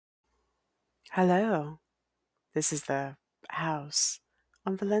Hello, this is the house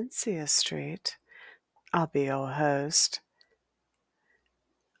on Valencia Street. I'll be your host.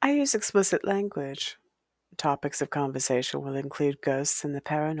 I use explicit language. Topics of conversation will include ghosts and the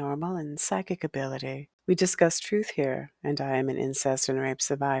paranormal and psychic ability. We discuss truth here, and I am an incest and rape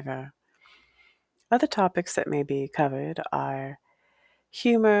survivor. Other topics that may be covered are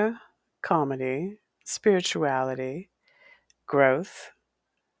humor, comedy, spirituality, growth,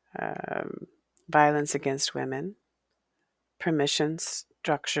 um, violence against women, permission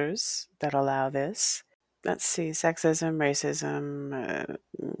structures that allow this. Let's see, sexism, racism,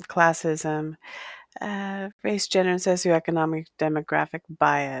 classism, race, gender, and socioeconomic demographic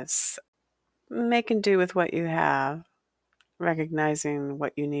bias. Making do with what you have, recognizing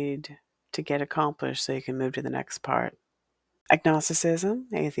what you need to get accomplished so you can move to the next part. Agnosticism,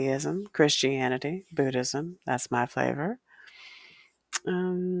 atheism, Christianity, Buddhism, that's my flavor.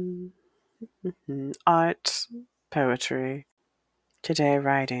 Um, Art, poetry, today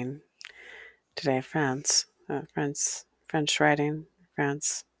writing, today French writing,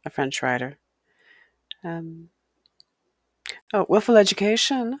 France, a French writer. Um, willful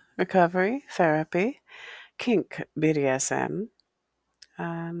education, recovery, therapy, kink, BDSM,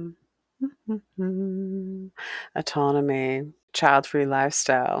 um, autonomy, child-free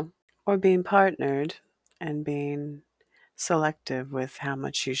lifestyle, or being partnered and being selective with how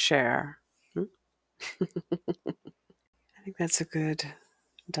much you share. I think that's a good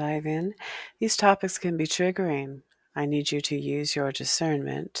dive in. These topics can be triggering. I need you to use your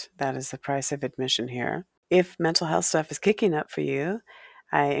discernment. That is the price of admission here. If mental health stuff is kicking up for you,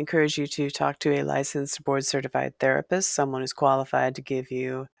 I encourage you to talk to a licensed board certified therapist, someone who's qualified to give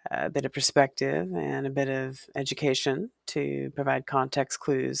you a bit of perspective and a bit of education to provide context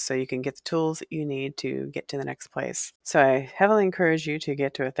clues so you can get the tools that you need to get to the next place. So I heavily encourage you to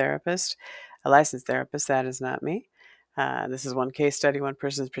get to a therapist, a licensed therapist. That is not me. This is one case study, one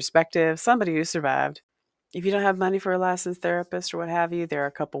person's perspective, somebody who survived. If you don't have money for a licensed therapist or what have you, there are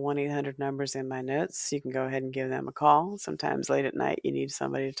a couple 1-800 numbers in my notes. You can go ahead and give them a call. Sometimes late at night, you need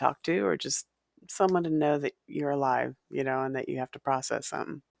somebody to talk to or just someone to know that you're alive, and that you have to process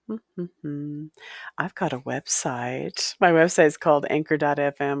something. I've got a website. My website is called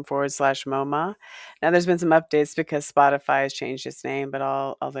anchor.fm/MoMA. Now, there's been some updates because Spotify has changed its name, but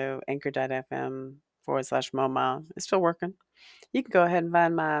although anchor.fm/MoMA is still working. You can go ahead and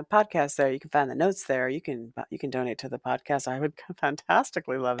find my podcast there. You can find the notes there. You can donate to the podcast. I would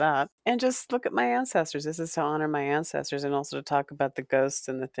fantastically love that. And just look at my ancestors. This is to honor my ancestors and also to talk about the ghosts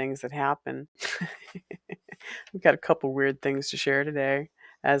and the things that happen. I've got a couple weird things to share today,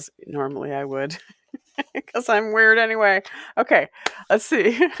 as normally I would. Because I'm weird anyway. Okay, let's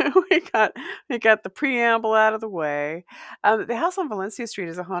see. we got the preamble out of the way. The house on Valencia Street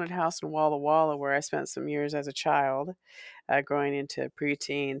is a haunted house in Walla Walla where I spent some years as a child, growing into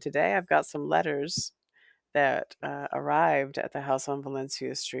preteen. Today, I've got some letters that arrived at the house on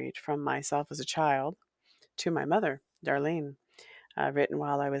Valencia Street from myself as a child to my mother, Darlene, written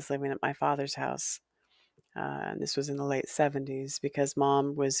while I was living at my father's house. And this was in the late 70s because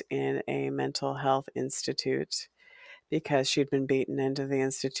mom was in a mental health institute because she'd been beaten into the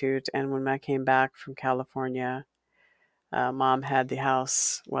institute. And when I came back from California, mom had the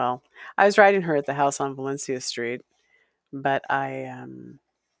house. Well, I was writing her at the house on Valencia Street, but I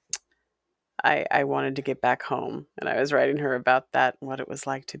wanted to get back home, and I was writing her about that and what it was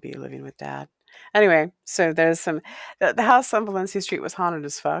like to be living with dad. Anyway, so the house on Valencia Street was haunted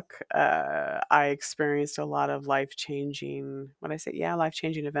as fuck. I experienced a lot of life changing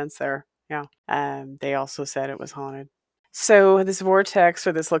events there. Yeah. They also said it was haunted. So this vortex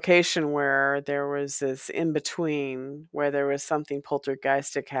or this location where there was this in between, where there was something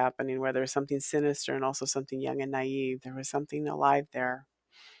poltergeistic happening, where there was something sinister and also something young and naive. There was something alive there,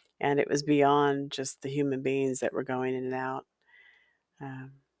 and it was beyond just the human beings that were going in and out.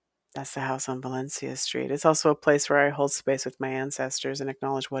 Um, that's the house on Valencia Street. It's also a place where I hold space with my ancestors and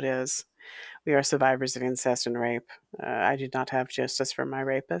acknowledge what is. We are survivors of incest and rape. I did not have justice for my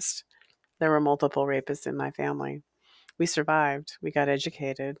rapist. There were multiple rapists in my family. We survived. We got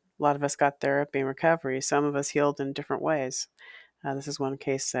educated. A lot of us got therapy and recovery. Some of us healed in different ways. This is one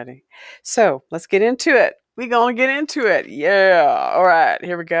case study. So let's get into it. We gonna get into it. Yeah. All right.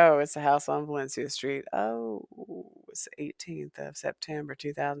 Here we go. It's the house on Valencia Street. Oh, it's the 18th of September,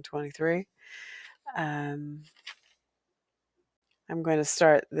 2023. I'm going to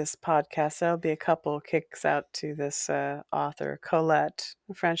start this podcast. There'll be a couple kicks out to this author, Colette,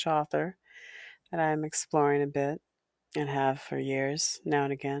 a French author that I'm exploring a bit and have for years, now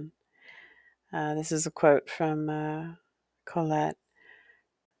and again. This is a quote from Colette.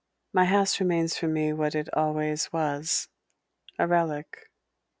 My house remains for me what it always was, a relic,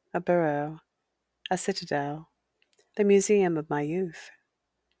 a burrow, a citadel, the museum of my youth.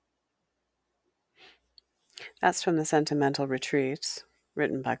 That's from The Sentimental Retreats,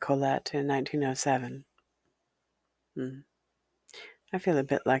 written by Colette in 1907. Hmm. I feel a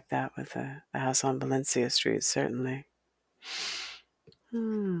bit like that with the house on Valencia Street, certainly.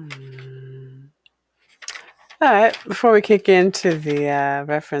 Hmm. All right, before we kick into the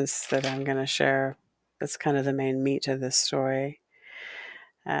reference that I'm going to share, that's kind of the main meat of this story.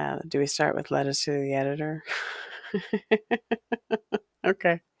 Do we start with letters to the editor?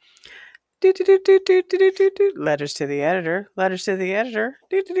 Okay. Do, do, do, do, do, do, do, do, do. Letters to the editor. Letters to the editor.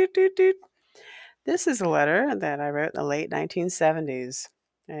 Do, do, do, do, do. This is a letter that I wrote in the late 1970s.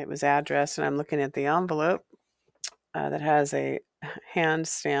 It was addressed, and I'm looking at the envelope that has a hand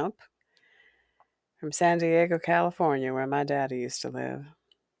stamp from San Diego, California, where my daddy used to live.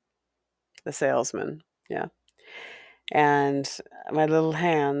 The salesman. Yeah. And my little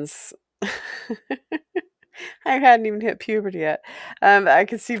hands. I hadn't even hit puberty yet. I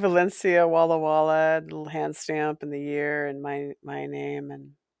could see Valencia, Walla Walla, the little hand stamp and the year and my name,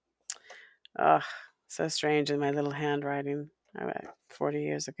 and ugh, so strange in my little handwriting. 40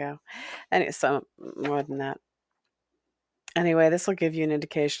 years ago, and it's some more than that. Anyway, this will give you an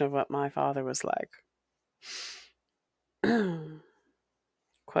indication of what my father was like.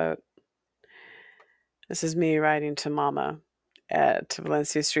 Quote: "This is me writing to Mama at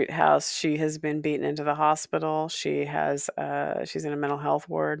Valencia Street House. She has been beaten into the hospital. She's in a mental health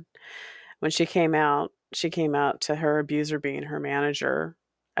ward. When she came out to her abuser being her manager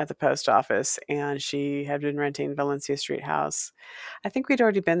at the post office, and she had been renting Valencia Street House. I think we'd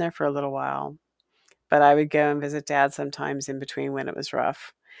already been there for a little while, but I would go and visit Dad sometimes in between when it was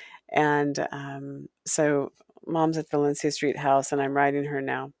rough. And so Mom's at Valencia Street House, and I'm writing her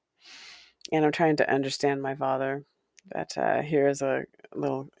now, and I'm trying to understand my father. But here is a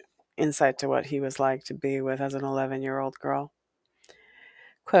little insight to what he was like to be with as an 11-year-old girl.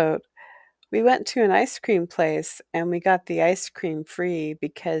 Quote: "We went to an ice cream place and we got the ice cream free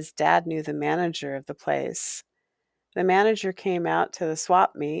because Dad knew the manager of the place. The manager came out to the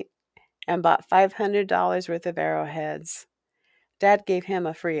swap meet and bought $500 worth of arrowheads. Dad gave him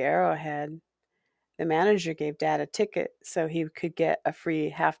a free arrowhead. The manager gave Dad a ticket so he could get a free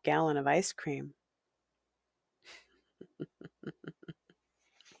half-gallon of ice cream."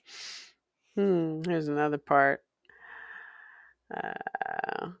 Here's another part.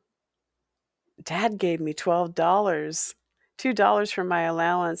 Uh, Dad gave me $12, $2 for my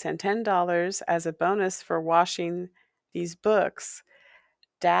allowance, and $10 as a bonus for washing these books.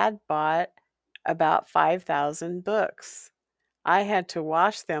 Dad bought about 5,000 books. I had to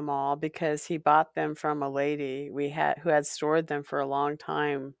wash them all because he bought them from a lady who had stored them for a long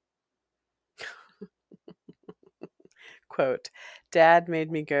time. Quote: "Dad made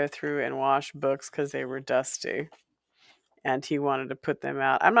me go through and wash books because they were dusty, and he wanted to put them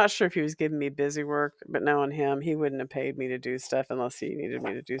out." I'm not sure if he was giving me busy work, but knowing him, he wouldn't have paid me to do stuff unless he needed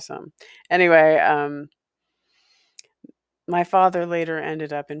me to do something. Anyway, my father later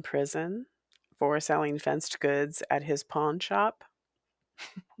ended up in prison for selling fenced goods at his pawn shop.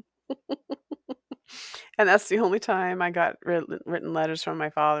 And that's the only time I got written letters from my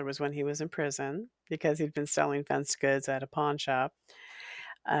father, was when he was in prison because he'd been selling fenced goods at a pawn shop.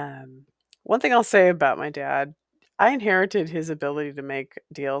 Um, One thing I'll say about my dad, I inherited his ability to make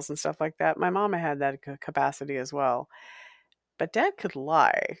deals and stuff like that. My mama had that capacity as well, but Dad could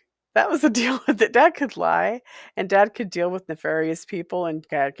lie. That was the deal with it. Dad could lie, and Dad could deal with nefarious people, and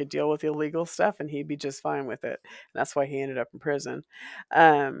Dad could deal with illegal stuff, and he'd be just fine with it. And that's why he ended up in prison.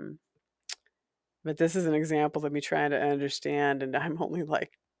 Um, but this is an example of me trying to understand, and I'm only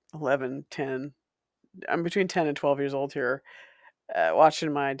like 11, 10. I'm between 10 and 12 years old here,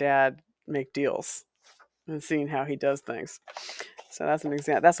 watching my dad make deals and seeing how he does things. So that's an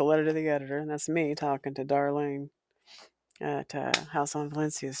example. That's a letter to the editor, and that's me talking to Darlene at House on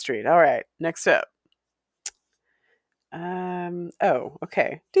Valencia Street. All right, next up. Oh,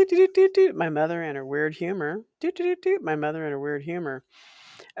 okay. Do, do, do, do, do. My mother and her weird humor. Do, do, do, do. My mother and her weird humor.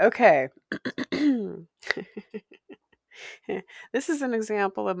 Okay. This is an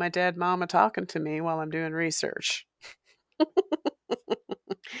example of my dead mama talking to me while I'm doing research.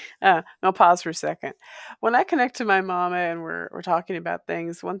 I'll pause for a second. When I connect to my mama and we're talking about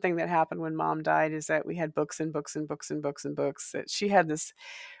things, one thing that happened when mom died is that we had books and books and books and books and books. That she had this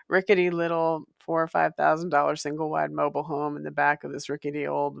rickety little $4,000 or $5,000 single wide mobile home in the back of this rickety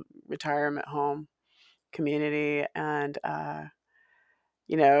old retirement home community, and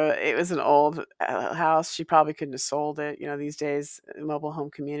It was an old house. She probably couldn't have sold it. These days, mobile home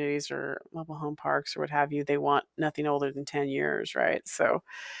communities or mobile home parks or what have you, they want nothing older than 10 years, right? So,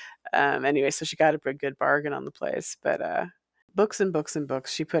 anyway, so she got a pretty good bargain on the place. But books and books and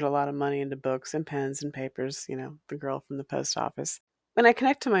books. She put a lot of money into books and pens and papers, the girl from the post office. When I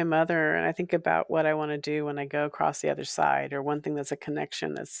connect to my mother and I think about what I want to do when I go across the other side, or one thing that's a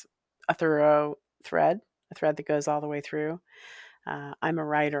connection that's a thorough thread, a thread that goes all the way through. I'm a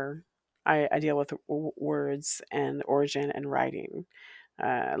writer. I deal with words and origin and writing,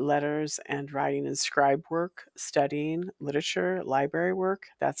 letters and writing and scribe work, studying literature, library work.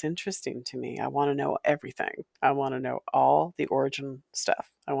 That's interesting to me. I want to know everything. I want to know all the origin stuff.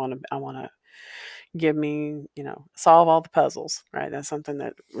 I want to give me, solve all the puzzles, right? That's something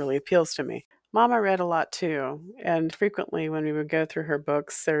that really appeals to me. Mama read a lot too, and frequently when we would go through her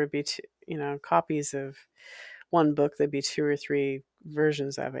books, there would be, copies of one book. There'd be two or three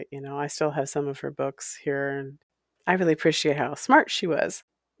versions of it. I still have some of her books here, and I really appreciate how smart she was.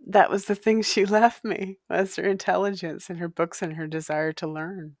 That was the thing she left me, was her intelligence and her books and her desire to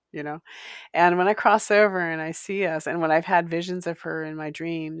learn. And when I cross over and I see us, and when I've had visions of her in my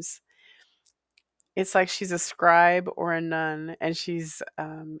dreams, it's like she's a scribe or a nun, and she's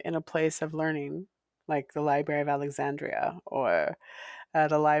in a place of learning, like the Library of Alexandria, or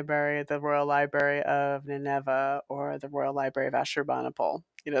the Royal Library of Nineveh, or the Royal Library of Ashurbanipal.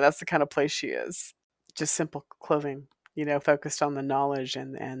 That's the kind of place she is. Just simple clothing, focused on the knowledge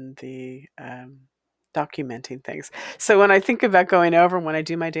and the documenting things. So when I think about going over, when I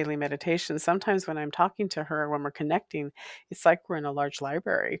do my daily meditation, sometimes when I'm talking to her, when we're connecting, it's like we're in a large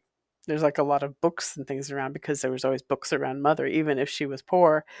library. There's like a lot of books and things around, because there was always books around Mother. Even if she was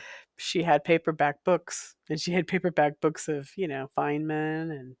poor, she had paperback books, and she had paperback books of, Feynman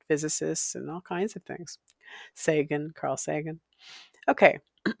and physicists and all kinds of things. Carl Sagan. Okay.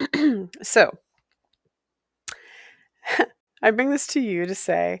 So I bring this to you to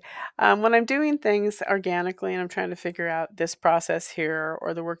say, when I'm doing things organically and I'm trying to figure out this process here,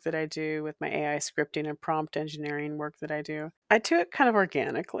 or the work that I do with my AI scripting and prompt engineering work that I do it kind of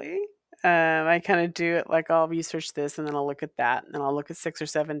organically. I kind of do it like, I'll research this and then I'll look at that and then I'll look at 6 or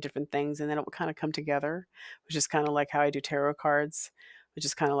 7 different things, and then it will kind of come together, which is kind of like how I do tarot cards, which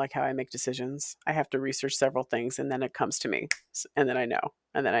is kind of like how I make decisions. I have to research several things and then it comes to me, and then I know,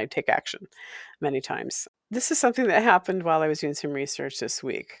 and then I take action many times. This is something that happened while I was doing some research this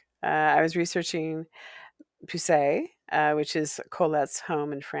week. I was researching Poussey, which is Colette's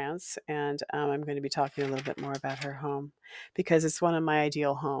home in France, and I'm going to be talking a little bit more about her home, because it's one of my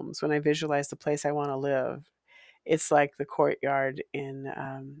ideal homes. When I visualize the place I want to live, it's like the courtyard in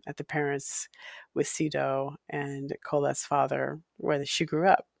at the parents with Sido and Colette's father, where she grew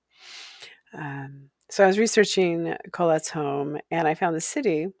up. So I was researching Colette's home, and I found the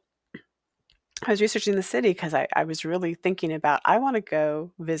city. I was researching the city because I was really thinking about, I want to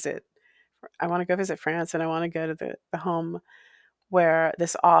go visit. I want to go visit France, and I want to go to the home where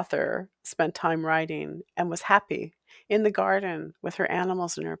this author spent time writing and was happy in the garden with her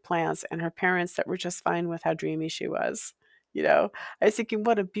animals and her plants, and her parents that were just fine with how dreamy she was. I was thinking,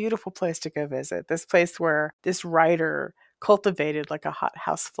 what a beautiful place to go visit. This place where this writer cultivated like a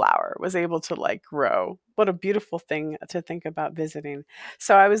hothouse flower, was able to like grow. What a beautiful thing to think about visiting.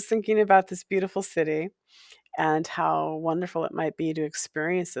 So I was thinking about this beautiful city and how wonderful it might be to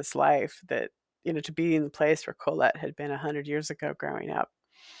experience this life, that, to be in the place where Colette had been 100 years ago growing up.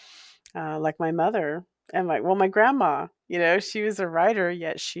 Like my mother and my grandma, she was a writer,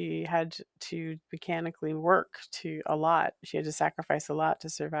 yet she had to mechanically work to a lot. She had to sacrifice a lot to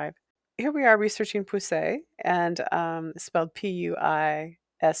survive. Here we are researching Poussey, and spelled Puisaye.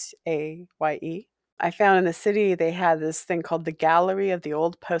 I found in the city they had this thing called the Gallery of the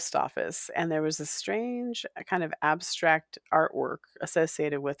Old Post Office, and there was a strange kind of abstract artwork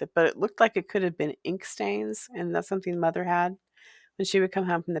associated with it, but it looked like it could have been ink stains, and that's something Mother had. When she would come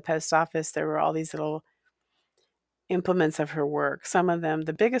home from the post office, there were all these little implements of her work. Some of them,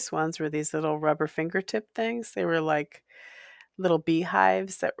 the biggest ones, were these little rubber fingertip things. They were like little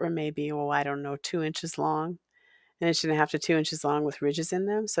beehives that were maybe, I don't know, 2 inches long, an inch and a half to 2 inches long, with ridges in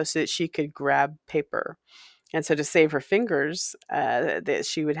them, so that she could grab paper. And so to save her fingers, that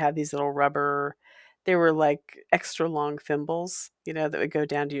she would have these little rubber, they were like extra long thimbles, that would go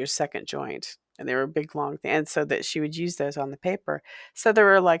down to your second joint. And they were big, long things. And so that she would use those on the paper. So there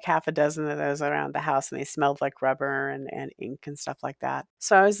were like half a dozen of those around the house, and they smelled like rubber and ink and stuff like that.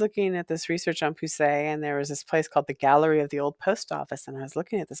 So I was looking at this research on Poussey, and there was this place called the Gallery of the Old Post Office. And I was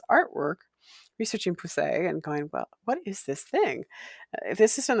looking at this artwork, researching Poussey, and going, well, what is this thing? If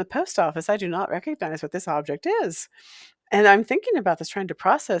this is from the post office, I do not recognize what this object is. And I'm thinking about this, trying to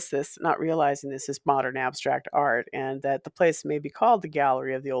process this, not realizing this is modern abstract art and that the place may be called the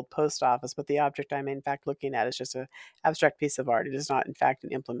Gallery of the Old Post Office, but the object I'm in fact looking at is just an abstract piece of art. It is not, in fact,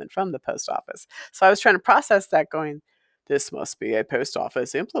 an implement from the post office. So I was trying to process that, going, this must be a post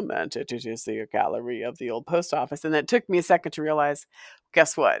office implement. It is the Gallery of the Old Post Office. And it took me a second to realize,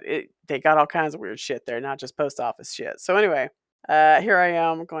 guess what? They got all kinds of weird shit there, not just post office shit. So anyway, here I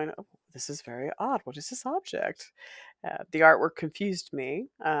am going, oh, this is very odd. What is this object? The artwork confused me.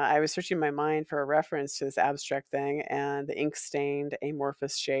 I was searching my mind for a reference to this abstract thing and the ink stained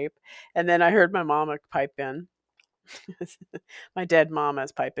amorphous shape. And then I heard my mama pipe in. My dead mama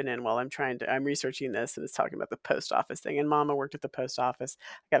is piping in while I'm researching this, and it's talking about the post office thing. And mama worked at the post office.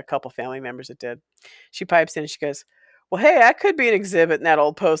 I got a couple family members that did. She pipes in and she goes, well, hey, I could be an exhibit in that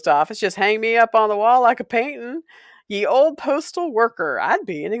old post office. Just hang me up on the wall like a painting. Ye old postal worker, I'd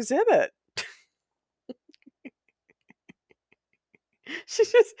be an exhibit. She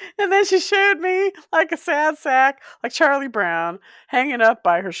just, and then she showed me like a sad sack, like Charlie Brown, hanging up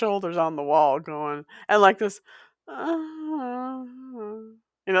by her shoulders on the wall, going, and like this, that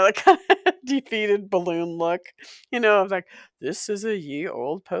kind of defeated balloon look. I was like, this is a ye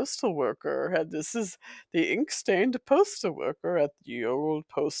old postal worker. And this is the ink stained postal worker at the old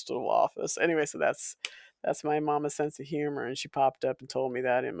postal office. Anyway, so that's my mama's sense of humor, and she popped up and told me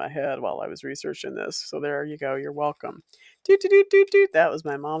that in my head while I was researching this. So there you go. You're welcome. Doot doot doot doot doot. That was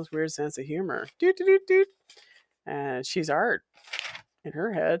my mom's weird sense of humor. Doot doot doot doot. And she's art in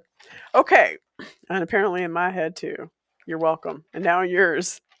her head. Okay, and apparently in my head too. You're welcome. And now in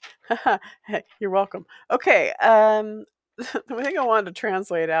yours. Hey, you're welcome. Okay. The thing I wanted to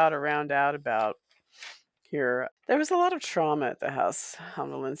translate out or round out about here. There was a lot of trauma at the house on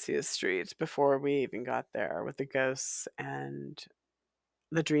Valencia Street before we even got there, with the ghosts and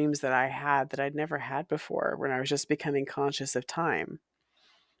the dreams that I had that I'd never had before, when I was just becoming conscious of time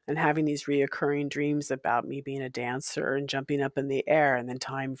and having these reoccurring dreams about me being a dancer and jumping up in the air and then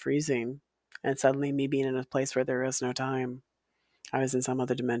time freezing and suddenly me being in a place where there is no time. I was in some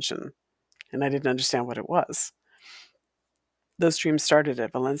other dimension and I didn't understand what it was. Those dreams started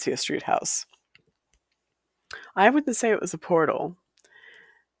at Valencia Street House. I wouldn't say it was a portal.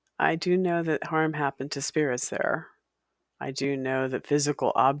 I do know that harm happened to spirits there. I do know that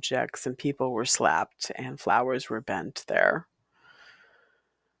physical objects and people were slapped and flowers were bent there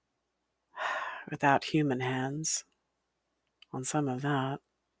without human hands on some of that.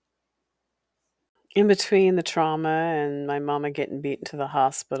 In between the trauma and my mama getting beaten to the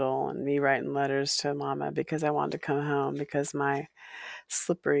hospital and me writing letters to mama because I wanted to come home because my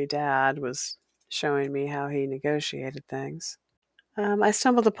slippery dad was showing me how he negotiated things. I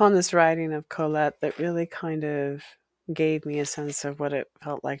stumbled upon this writing of Colette that really kind of gave me a sense of what it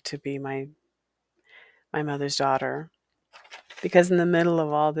felt like to be my mother's daughter. Because in the middle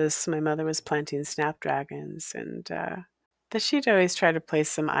of all this, my mother was planting snapdragons, and that she'd always try to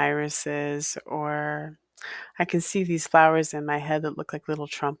place some irises, or I can see these flowers in my head that look like little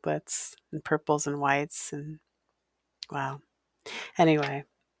trumpets and purples and whites, and wow. Anyway,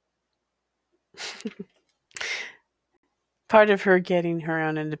 part of her getting her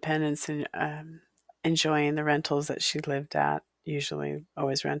own independence and enjoying the rentals that she lived at, usually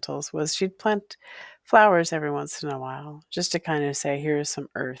always rentals, was she'd plant flowers every once in a while just to kind of say, here is some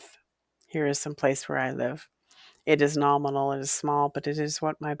earth. Here is some place where I live. It is nominal, it is small, but it is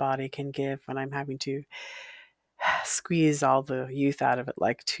what my body can give when I'm having to squeeze all the youth out of it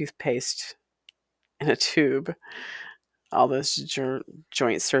like toothpaste in a tube. All those joint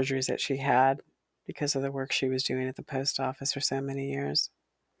surgeries that she had because of the work she was doing at the post office for so many years.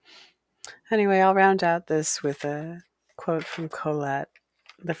 Anyway, I'll round out this with a quote from Colette,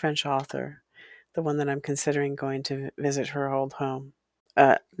 the French author, the one that I'm considering going to visit her old home.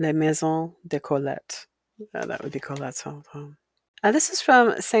 Les Maisons de Colette. That would be Colette's old home. This is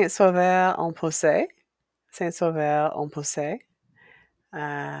from Saint Sauveur en Posay. Saint Sauveur en Posay,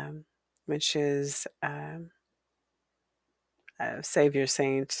 which is Savior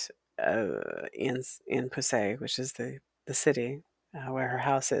Saint in Posay, which is the city where her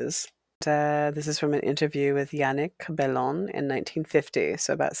house is. This is from an interview with Yannick Bellon in 1950,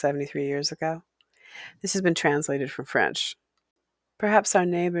 so about 73 years ago. This has been translated from French. Perhaps our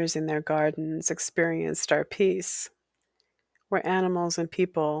neighbors in their gardens experienced our peace, where animals and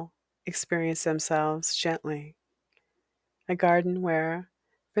people experience themselves gently. A garden where,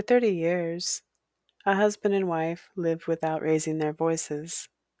 for 30 years, a husband and wife lived without raising their voices.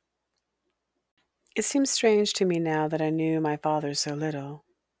 It seems strange to me now that I knew my father so little.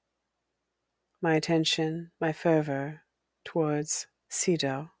 My attention, my fervor towards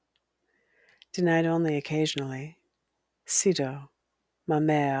Sido, denied only occasionally, Sido, ma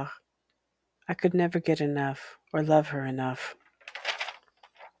mère. I could never get enough or love her enough.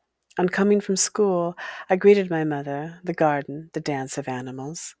 On coming from school, I greeted my mother, the garden, the dance of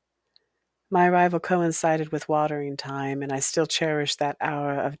animals. My arrival coincided with watering time, and I still cherish that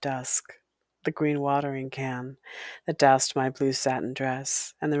hour of dusk, the green watering can that doused my blue satin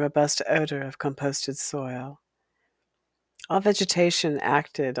dress, and the robust odor of composted soil. All vegetation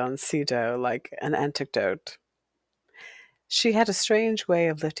acted on Sido like an antidote. She had a strange way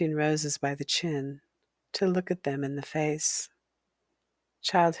of lifting roses by the chin to look at them in the face.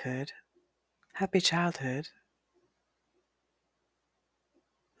 Childhood, happy childhood.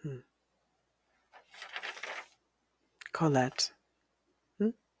 Hmm. Colette. Hmm?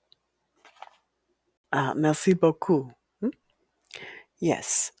 Ah, merci beaucoup. Hmm?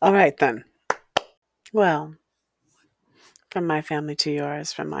 Yes. All right then. Well, from my family to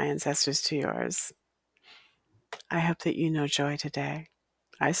yours, from my ancestors to yours, I hope that you know joy today.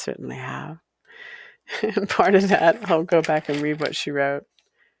 I certainly have. And part of that, I'll go back and read what she wrote.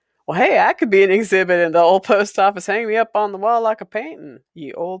 Well, hey, I could be an exhibit in the old post office. Hang me up on the wall like a painting.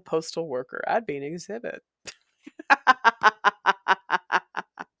 Ye old postal worker. I'd be an exhibit.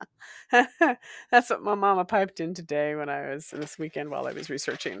 That's what my mama piped in today when I was this weekend while I was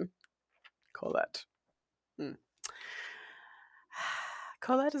researching Colette. Hmm.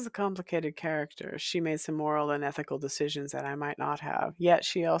 Colette is a complicated character. She made some moral and ethical decisions that I might not have. Yet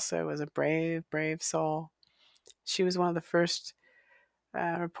she also was a brave, brave soul. She was one of the first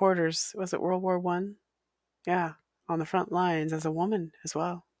reporters. Was it World War One? Yeah, on the front lines as a woman as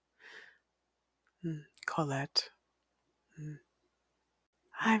well. Colette.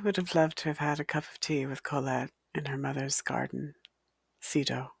 I would have loved to have had a cup of tea with Colette in her mother's garden.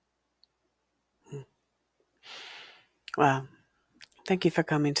 Sido. Well, thank you for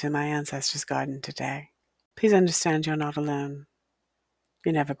coming to my ancestors' garden today. Please understand you're not alone.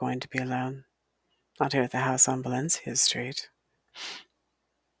 You're never going to be alone. Not here at the house on Valencia Street.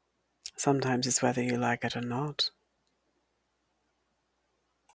 Sometimes it's whether you like it or not.